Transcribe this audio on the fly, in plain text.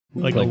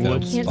Like a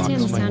wood. Can't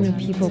stand the sound of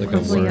people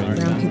crumpling up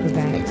brown paper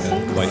bags.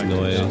 White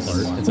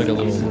noise. It's like a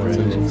little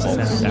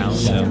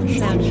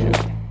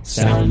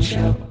Sound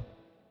show.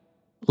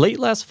 Late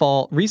last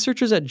fall,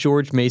 researchers at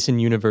George Mason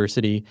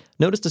University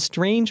noticed a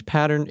strange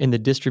pattern in the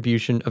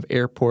distribution of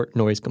airport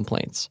noise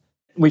complaints.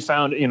 We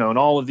found, in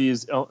all of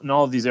these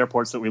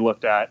airports that we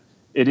looked at,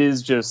 it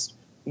is just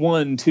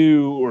 1,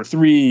 2, or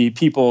 3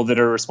 people that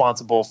are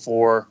responsible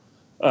for,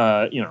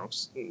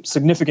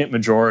 significant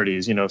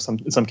majorities. In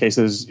some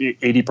cases,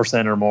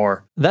 80% or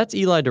more. That's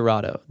Eli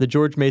Dorado, the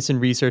George Mason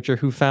researcher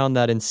who found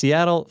that in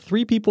Seattle,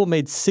 3 people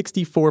made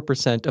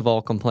 64% of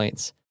all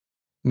complaints.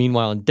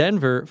 Meanwhile, in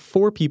Denver,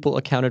 4 people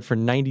accounted for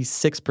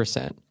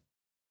 96%.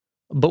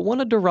 But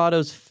one of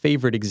Dorado's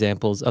favorite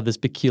examples of this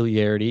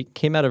peculiarity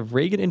came out of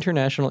Reagan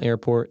International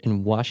Airport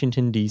in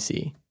Washington,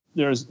 D.C.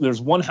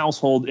 There's one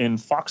household in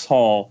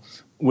Foxhall,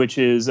 which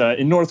is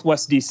in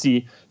northwest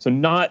D.C., so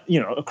not,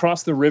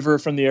 across the river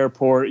from the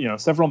airport,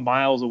 several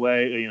miles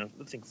away,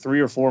 I think 3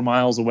 or 4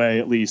 miles away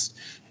at least.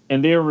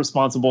 And they are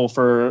responsible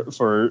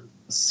for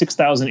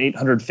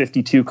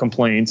 6,852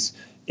 complaints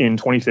in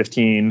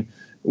 2015,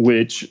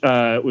 which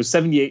was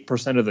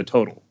 78% of the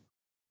total.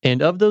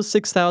 And of those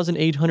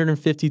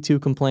 6,852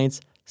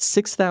 complaints,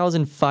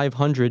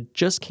 6,500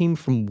 just came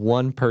from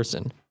one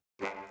person.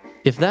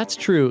 If that's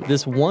true,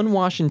 this one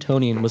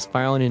Washingtonian was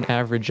filing an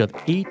average of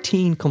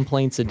 18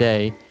 complaints a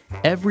day,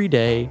 every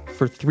day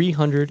for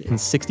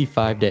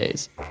 365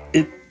 days.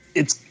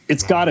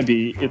 It's got to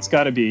be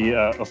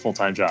a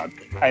full-time job.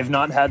 I've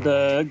not had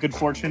the good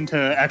fortune to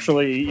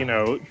actually,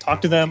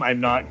 talk to them. I'm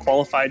not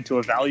qualified to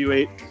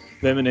evaluate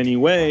them in any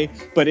way,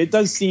 but it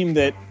does seem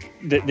that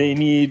they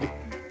need,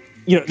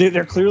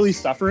 they're clearly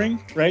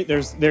suffering, right?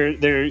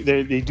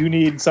 They do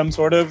need some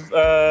sort of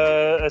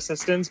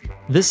assistance.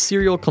 This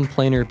serial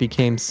complainer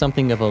became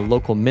something of a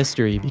local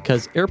mystery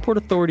because airport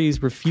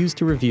authorities refused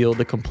to reveal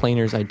the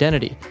complainer's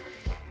identity.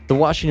 The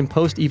Washington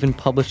Post even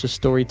published a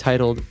story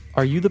titled,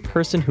 "Are you the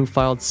person who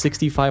filed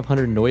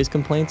 6,500 noise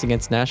complaints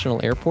against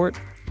National Airport?"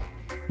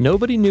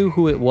 Nobody knew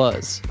who it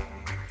was.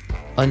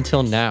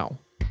 Until now.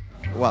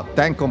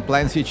 10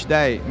 complaints each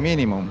day,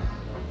 minimum.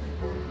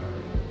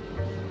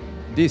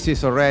 This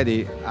is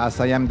already, as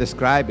I am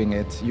describing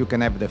it, you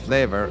can have the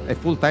flavor, a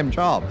full-time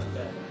job.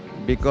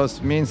 Because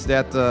it means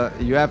that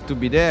you have to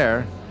be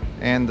there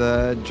and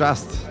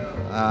just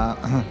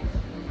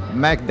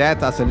make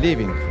that as a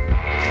living.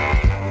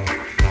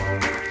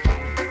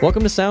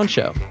 Welcome to Sound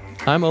Show.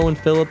 I'm Owen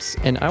Phillips,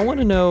 and I want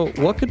to know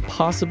what could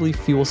possibly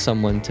fuel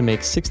someone to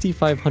make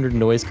 6,500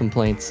 noise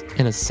complaints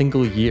in a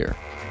single year.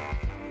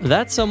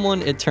 That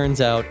someone, it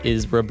turns out,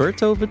 is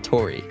Roberto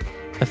Vittori,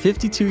 a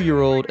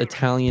 52-year-old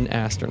Italian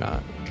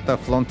astronaut. I've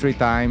flown 3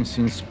 times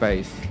in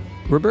space.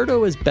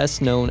 Roberto is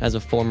best known as a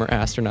former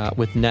astronaut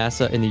with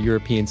NASA and the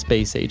European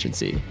Space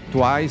Agency.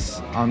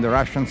 Twice on the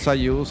Russian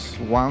Soyuz,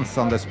 once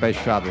on the Space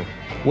Shuttle.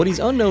 What he's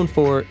unknown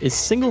for is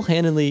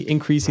single-handedly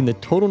increasing the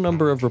total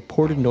number of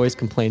reported noise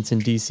complaints in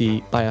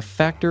DC by a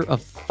factor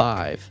of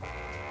 5.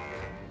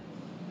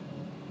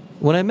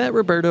 When I met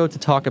Roberto to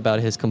talk about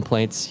his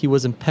complaints, he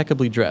was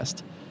impeccably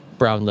dressed.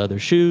 Brown leather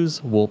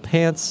shoes, wool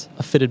pants,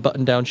 a fitted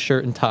button-down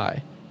shirt and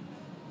tie.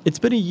 It's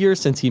been a year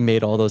since he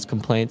made all those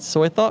complaints,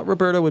 so I thought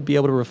Roberto would be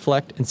able to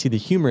reflect and see the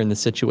humor in the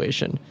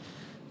situation.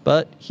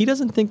 But he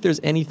doesn't think there's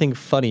anything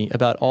funny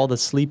about all the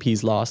sleep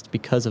he's lost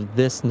because of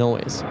this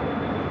noise.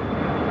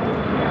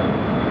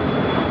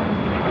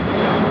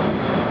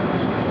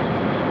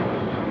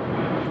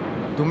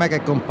 To make a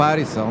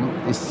comparison,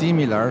 it's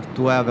similar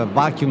to have a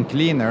vacuum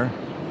cleaner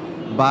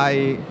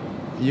by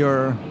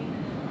your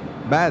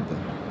bed.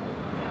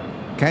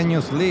 Can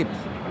you sleep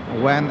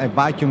when a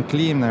vacuum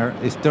cleaner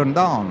is turned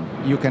on?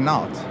 You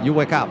cannot. You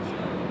wake up.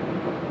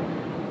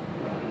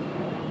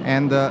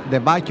 And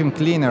the vacuum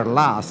cleaner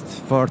lasts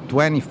for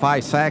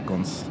 25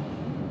 seconds.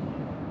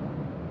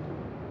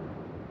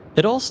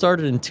 It all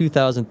started in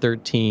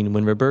 2013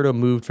 when Roberto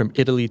moved from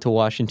Italy to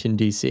Washington,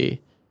 D.C.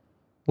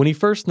 When he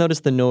first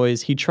noticed the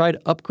noise, he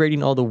tried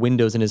upgrading all the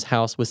windows in his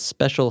house with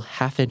special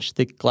half-inch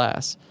thick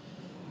glass,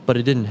 but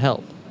it didn't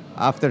help.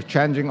 After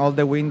changing all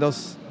the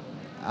windows,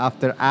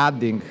 after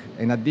adding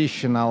an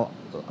additional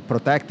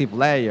protective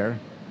layer,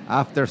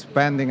 after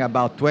spending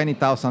about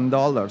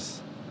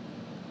 $20,000,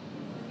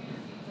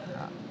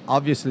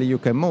 obviously you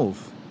can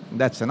move.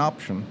 That's an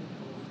option.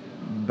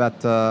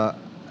 But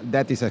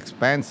that is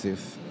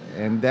expensive,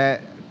 and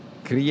that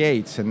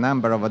creates a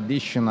number of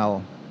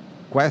additional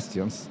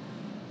questions.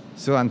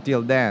 So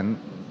until then,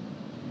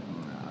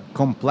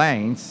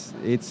 complaints,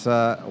 it's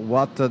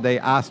what they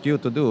ask you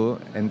to do,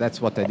 and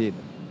that's what I did.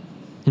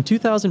 In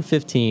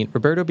 2015,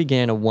 Roberto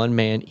began a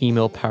one-man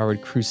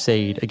email-powered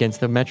crusade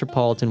against the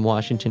Metropolitan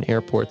Washington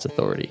Airports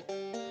Authority.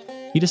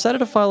 He decided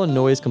to file a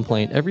noise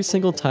complaint every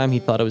single time he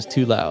thought it was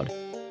too loud.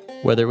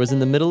 Whether it was in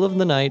the middle of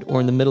the night or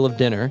in the middle of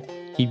dinner,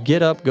 he'd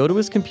get up, go to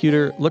his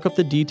computer, look up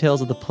the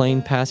details of the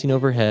plane passing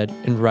overhead,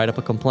 and write up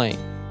a complaint.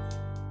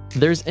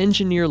 There's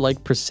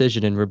engineer-like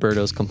precision in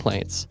Roberto's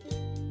complaints.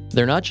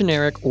 They're not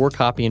generic or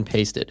copy and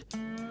pasted.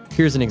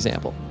 Here's an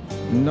example.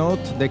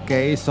 Note the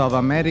case of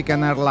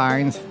American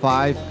Airlines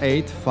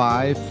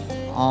 585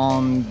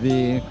 on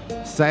the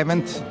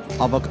 7th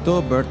of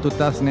October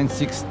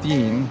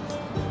 2016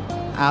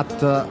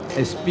 at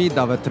a speed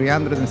of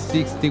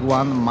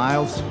 361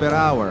 miles per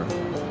hour.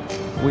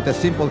 With a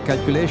simple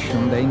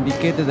calculation, the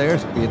indicated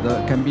airspeed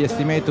can be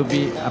estimated to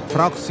be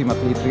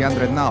approximately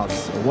 300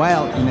 knots,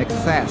 well in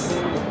excess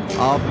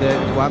of the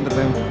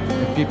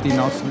 250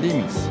 knots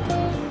limits.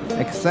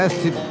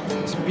 Excessive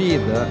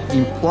speed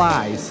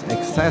implies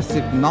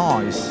excessive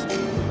noise.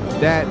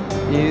 That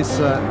is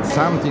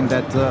something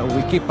that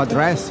we keep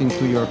addressing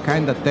to your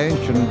kind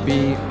attention,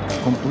 be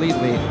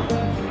completely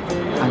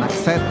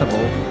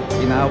unacceptable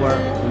in our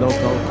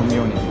local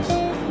communities.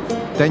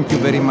 Thank you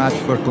very much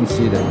for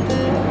considering.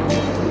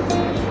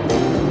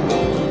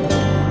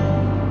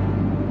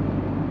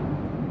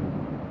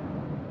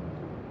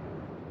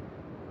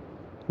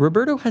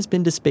 Roberto has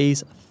been to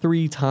space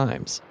 3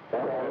 times.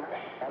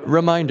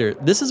 Reminder,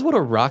 this is what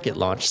a rocket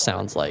launch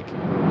sounds like.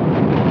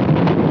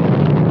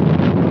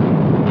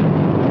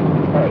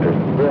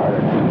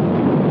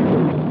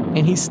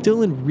 And he's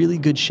still in really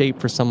good shape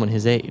for someone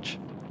his age.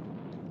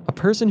 A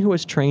person who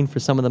has trained for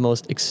some of the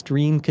most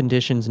extreme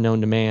conditions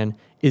known to man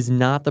is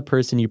not the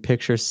person you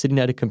picture sitting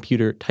at a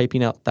computer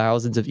typing out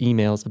thousands of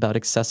emails about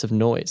excessive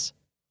noise.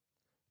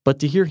 But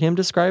to hear him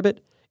describe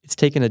it, it's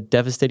taken a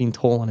devastating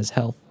toll on his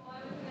health.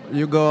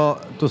 You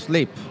go to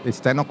sleep, it's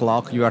 10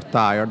 o'clock, you are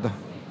tired,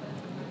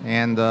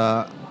 and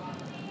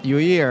you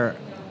hear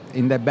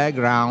in the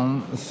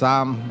background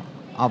some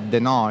of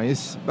the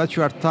noise, but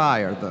you are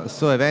tired,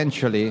 so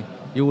eventually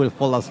you will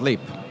fall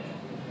asleep.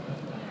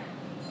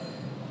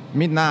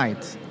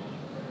 Midnight,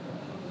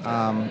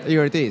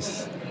 here it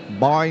is,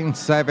 Boeing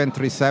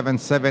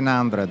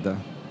 737-700.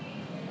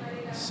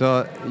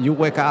 So you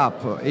wake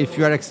up. If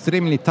you are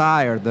extremely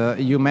tired,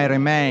 you may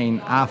remain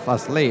half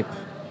asleep.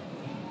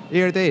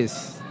 Here it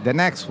is, the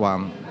next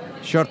one,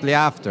 shortly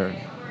after.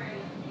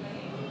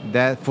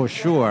 That for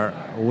sure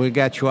will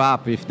get you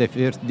up if the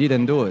first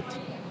didn't do it.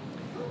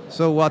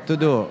 So what to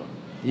do?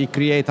 You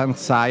create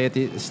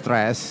anxiety,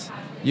 stress.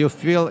 You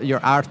feel your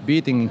heart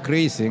beating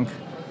increasing,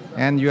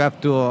 and you have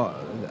to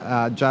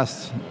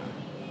just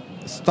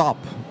stop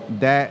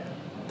that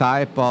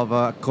type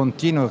of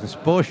continuous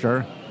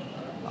exposure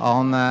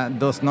on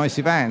those noise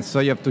events.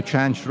 So you have to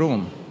change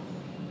room.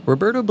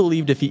 Roberto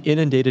believed if he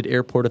inundated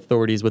airport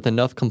authorities with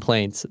enough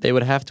complaints, they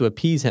would have to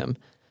appease him.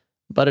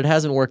 But it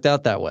hasn't worked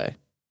out that way.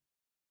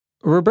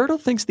 Roberto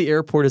thinks the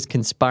airport is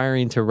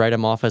conspiring to write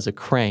him off as a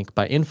crank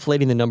by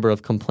inflating the number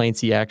of complaints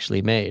he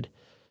actually made.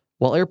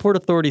 While airport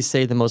authorities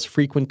say the most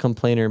frequent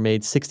complainer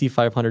made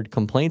 6,500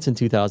 complaints in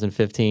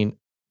 2015,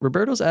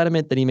 Roberto's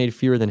adamant that he made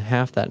fewer than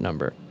half that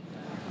number.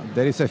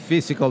 There is a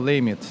physical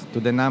limit to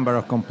the number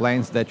of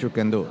complaints that you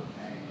can do.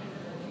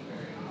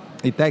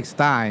 It takes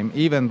time,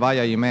 even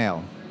via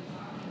email.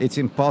 It's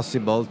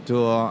impossible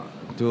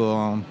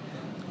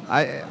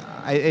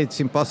it's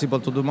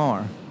impossible to do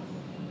more.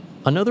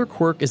 Another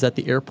quirk is that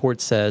the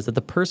airport says that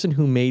the person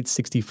who made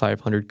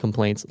 6,500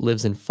 complaints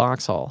lives in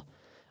Foxhall,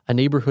 a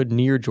neighborhood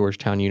near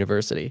Georgetown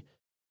University.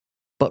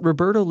 But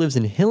Roberto lives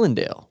in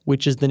Hillendale,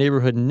 which is the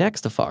neighborhood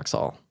next to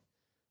Foxhall.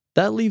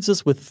 That leaves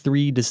us with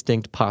 3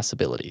 distinct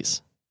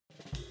possibilities.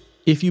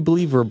 If you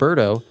believe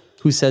Roberto,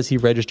 who says he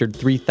registered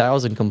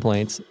 3,000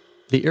 complaints,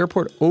 the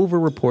airport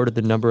over-reported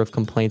the number of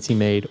complaints he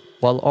made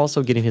while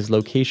also getting his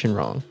location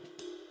wrong.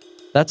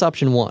 That's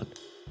option 1.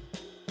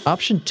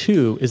 Option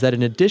 2 is that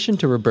in addition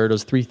to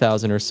Roberto's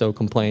 3,000 or so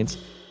complaints,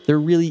 there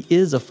really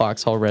is a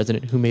Foxhall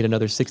resident who made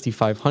another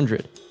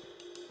 6,500.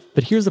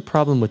 But here's the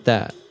problem with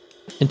that.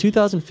 In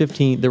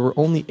 2015, there were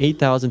only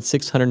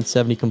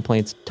 8,670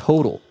 complaints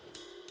total.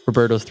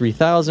 Roberto's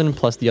 3,000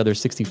 plus the other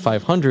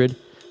 6,500,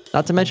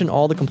 not to mention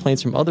all the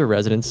complaints from other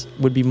residents,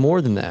 would be more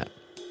than that.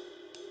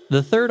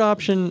 The third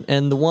option,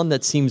 and the one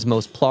that seems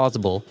most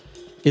plausible,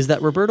 is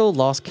that Roberto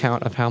lost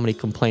count of how many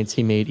complaints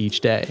he made each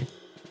day.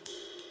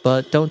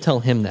 But don't tell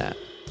him that.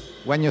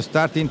 When you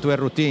start into a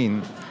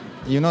routine,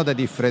 you know the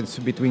difference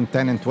between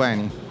 10 and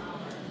 20.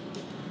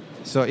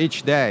 So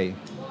each day,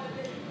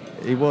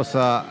 it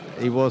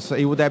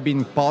would have been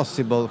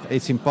impossible.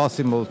 It's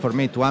impossible for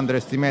me to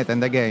underestimate.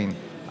 And again,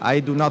 I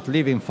do not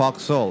live in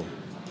Foxhall,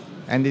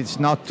 and it's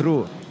not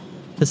true.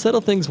 To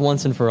settle things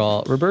once and for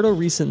all, Roberto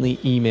recently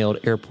emailed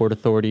airport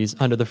authorities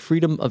under the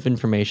Freedom of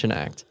Information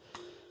Act.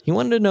 He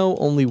wanted to know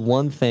only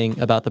one thing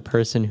about the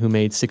person who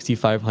made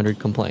 6,500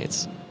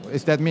 complaints.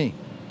 Is that me?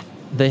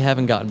 They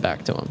haven't gotten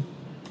back to him.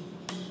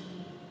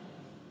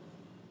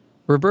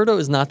 Roberto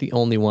is not the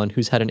only one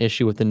who's had an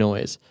issue with the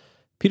noise.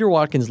 Peter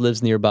Watkins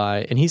lives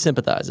nearby, and he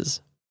sympathizes.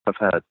 I've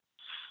had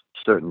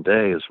certain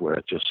days where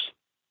it just,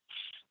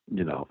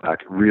 it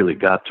really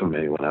got to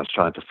me when I was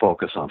trying to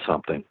focus on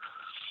something.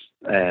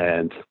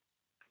 And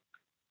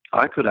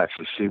I could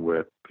actually see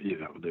where,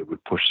 they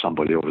would push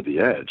somebody over the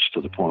edge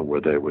to the point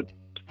where they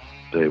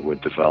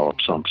would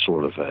develop some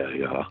sort of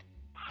a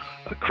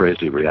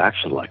crazy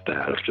reaction like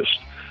that of just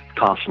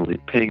constantly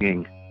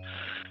pinging,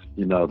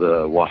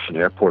 the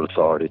Washington Airport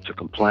Authority to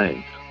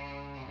complain.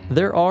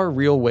 There are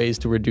real ways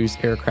to reduce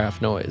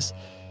aircraft noise.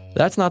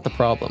 That's not the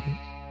problem.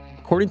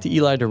 According to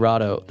Eli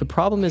Dourado, the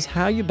problem is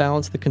how you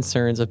balance the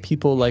concerns of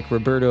people like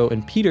Roberto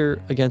and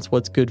Peter against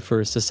what's good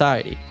for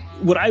society.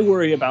 What I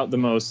worry about the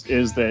most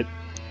is that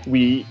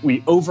we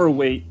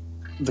overweight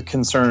the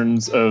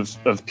concerns of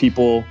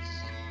people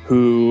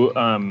who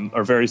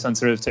are very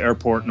sensitive to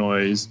airport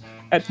noise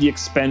at the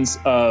expense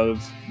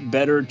of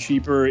better,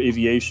 cheaper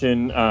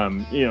aviation,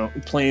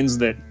 planes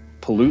that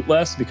pollute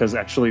less, because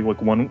actually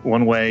like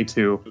one way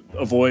to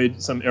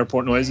avoid some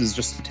airport noise is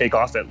just to take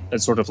off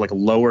at sort of like a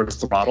lower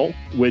throttle,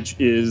 which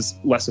is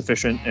less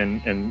efficient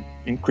and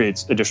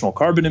creates additional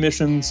carbon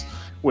emissions,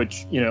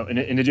 which,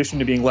 in addition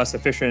to being less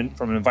efficient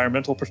from an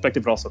environmental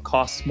perspective, it also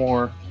costs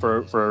more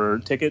for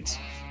tickets.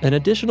 An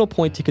additional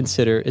point to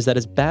consider is that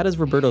as bad as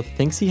Roberto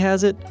thinks he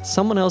has it,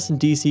 someone else in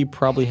DC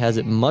probably has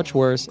it much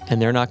worse,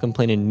 and they're not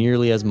complaining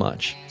nearly as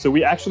much. So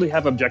we actually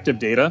have objective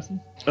data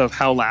of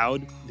how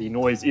loud the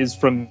noise is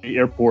from the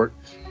airport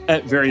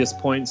at various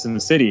points in the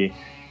city.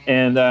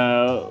 And,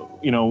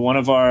 one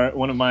of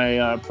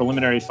my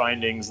preliminary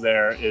findings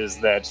there is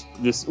that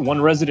this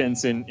one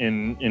residence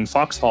in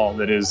Foxhall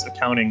that is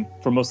accounting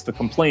for most of the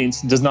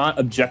complaints does not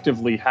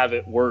objectively have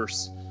it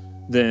worse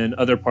than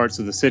other parts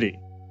of the city.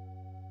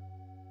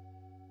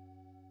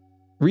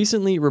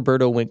 Recently,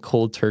 Roberto went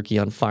cold turkey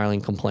on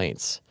filing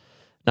complaints.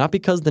 Not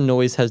because the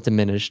noise has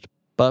diminished,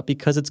 but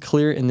because it's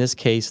clear in this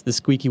case the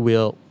squeaky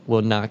wheel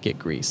will not get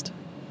greased.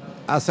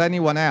 As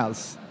anyone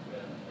else,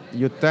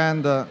 you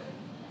tend to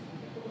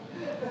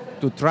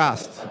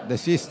trust the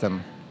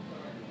system.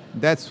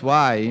 That's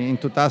why in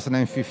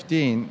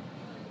 2015,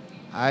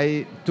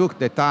 I took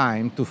the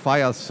time to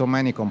file so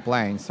many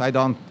complaints. I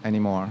don't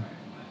anymore.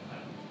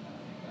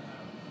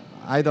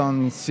 I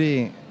don't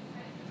see,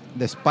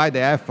 despite the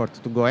effort,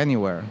 to go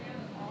anywhere.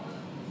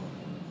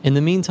 In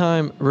the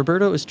meantime,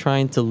 Roberto is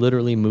trying to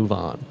literally move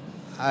on.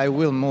 I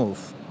will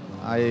move.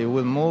 I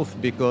will move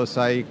because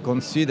I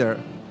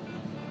consider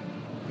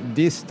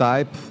this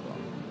type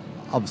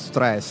of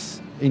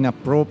stress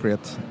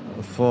inappropriate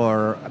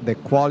for the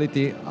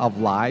quality of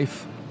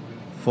life,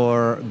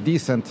 for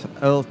decent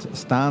health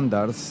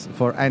standards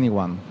for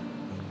anyone.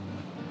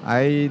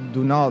 I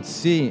do not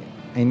see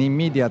an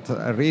immediate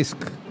risk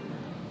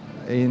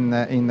in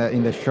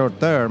the short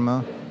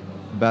term,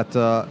 but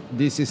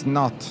this is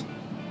not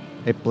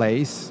a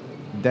place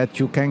that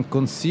you can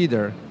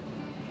consider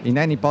in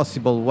any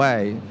possible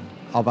way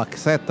of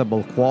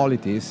acceptable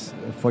qualities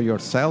for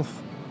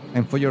yourself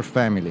and for your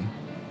family.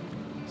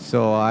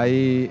 So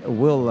I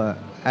will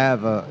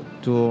have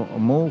to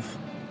move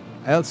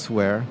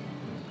elsewhere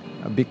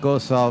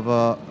because of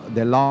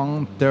the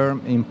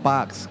long-term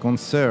impacts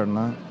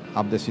concern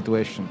of the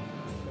situation.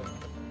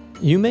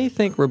 You may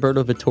think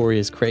Roberto Vittori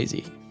is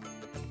crazy.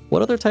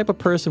 What other type of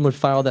person would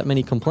file that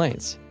many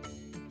complaints?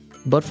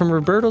 But from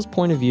Roberto's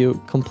point of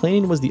view,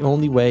 complaining was the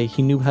only way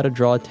he knew how to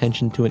draw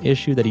attention to an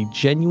issue that he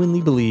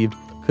genuinely believed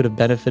could have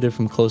benefited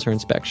from closer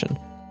inspection.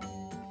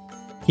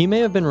 He may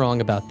have been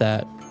wrong about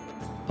that,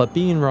 but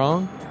being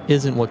wrong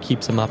isn't what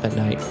keeps him up at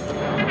night.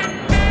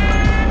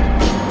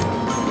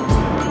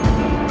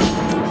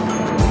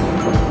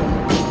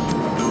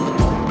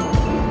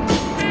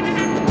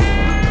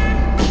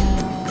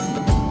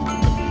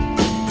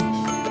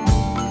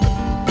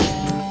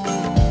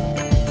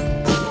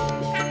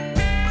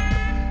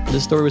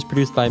 This story was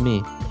produced by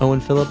me,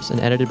 Owen Phillips, and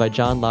edited by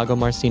John Lago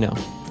Marcino.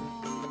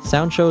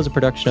 Sound Show is a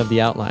production of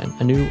The Outline,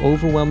 a new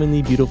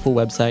overwhelmingly beautiful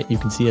website you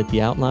can see at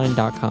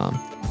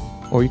theoutline.com.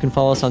 Or you can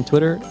follow us on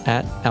Twitter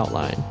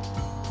 @Outline.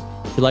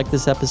 If you like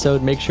this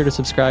episode, make sure to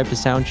subscribe to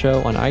Sound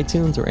Show on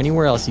iTunes or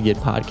anywhere else you get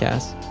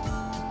podcasts.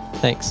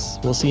 Thanks.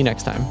 We'll see you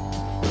next time.